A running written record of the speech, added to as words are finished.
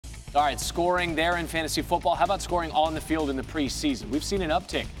All right, scoring there in fantasy football. How about scoring on the field in the preseason? We've seen an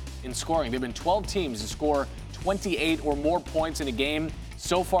uptick in scoring. There have been 12 teams to score 28 or more points in a game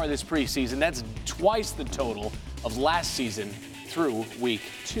so far this preseason. That's twice the total of last season through week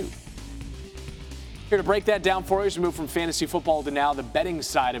 2. Here to break that down for you as we move from fantasy football to now the betting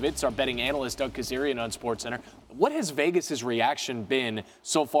side of it. It's our betting analyst, Doug Kezirian on SportsCenter. What has Vegas' reaction been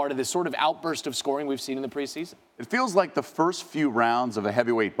so far to this sort of outburst of scoring we've seen in the preseason? It feels like the first few rounds of a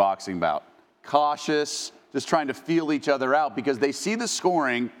heavyweight boxing bout. Cautious, just trying to feel each other out because they see the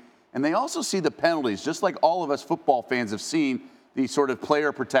scoring and they also see the penalties, just like all of us football fans have seen these sort of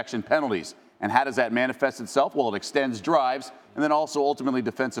player protection penalties. And how does that manifest itself? Well, it extends drives, and then also ultimately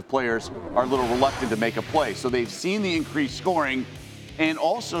defensive players are a little reluctant to make a play. So they've seen the increased scoring, and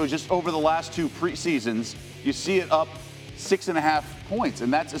also just over the last 2 preseasons, you see it up 6.5 points,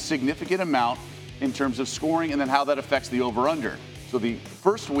 and that's a significant amount in terms of scoring and then how that affects the over-under. So the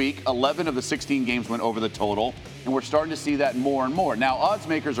first week, 11 of the 16 games went over the total, and we're starting to see that more and more. Now, odds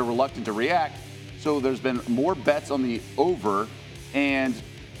makers are reluctant to react, so there's been more bets on the over, and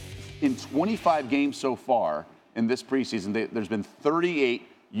in 25 games so far in this preseason, there's been 38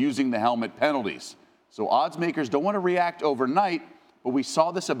 using the helmet penalties. So odds makers don't want to react overnight, but we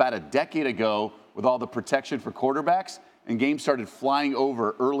saw this about a decade ago with all the protection for quarterbacks, and games started flying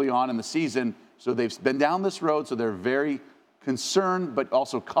over early on in the season. So they've been down this road, so they're very concerned, but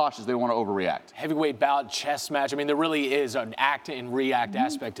also cautious. They don't want to overreact. Heavyweight bout, chess match. I mean, there really is an act and react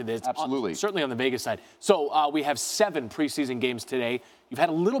aspect to this. Absolutely. Certainly on the Vegas side. So we have 7 preseason games today. You've had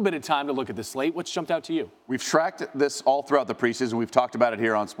a little bit of time to look at the slate. What's jumped out to you? We've tracked this all throughout the preseason. We've talked about it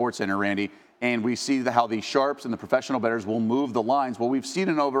here on SportsCenter, Randy, and we see how the sharps and the professional bettors will move the lines. Well, we've seen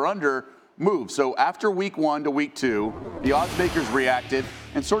an over-under move. So after week 1 to week 2, the odds makers reacted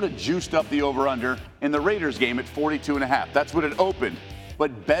and sort of juiced up the over-under in the Raiders game at 42.5. That's what it opened.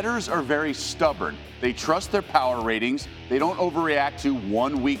 But bettors are very stubborn. They trust their power ratings. They don't overreact to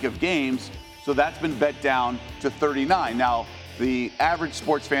 1 week of games. So that's been bet down to 39. Now, the average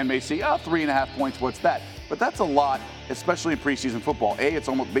sports fan may say, 3.5 points, what's that? But that's a lot, especially in preseason football. It's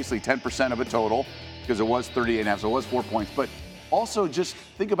almost basically 10% of a total because it was 38.5, so it was 4 points. But also, just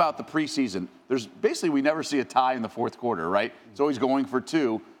think about the preseason. We never see a tie in the fourth quarter, right? It's always going for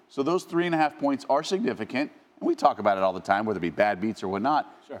 2. So those 3.5 points are significant. And we talk about it all the time, whether it be bad beats or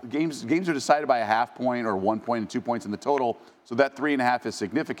whatnot. Sure. Games are decided by a half point or 1 point and 2 points in the total. So that 3.5 is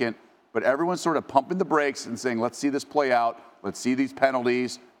significant. But everyone's sort of pumping the brakes and saying, let's see this play out. Let's see these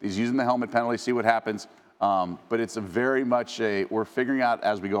penalties, these using the helmet penalties, see what happens. But it's very much we're figuring out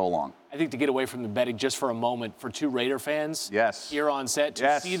as we go along. I think to get away from the betting just for a moment, for 2 Raider fans here on set,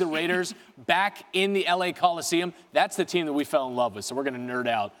 to see the Raiders back in the LA Coliseum, that's the team that we fell in love with. So we're going to nerd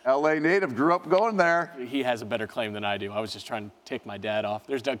out. LA native, grew up going there. He has a better claim than I do. I was just trying to tick my dad off.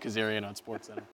 There's Doug Kezirian on SportsCenter.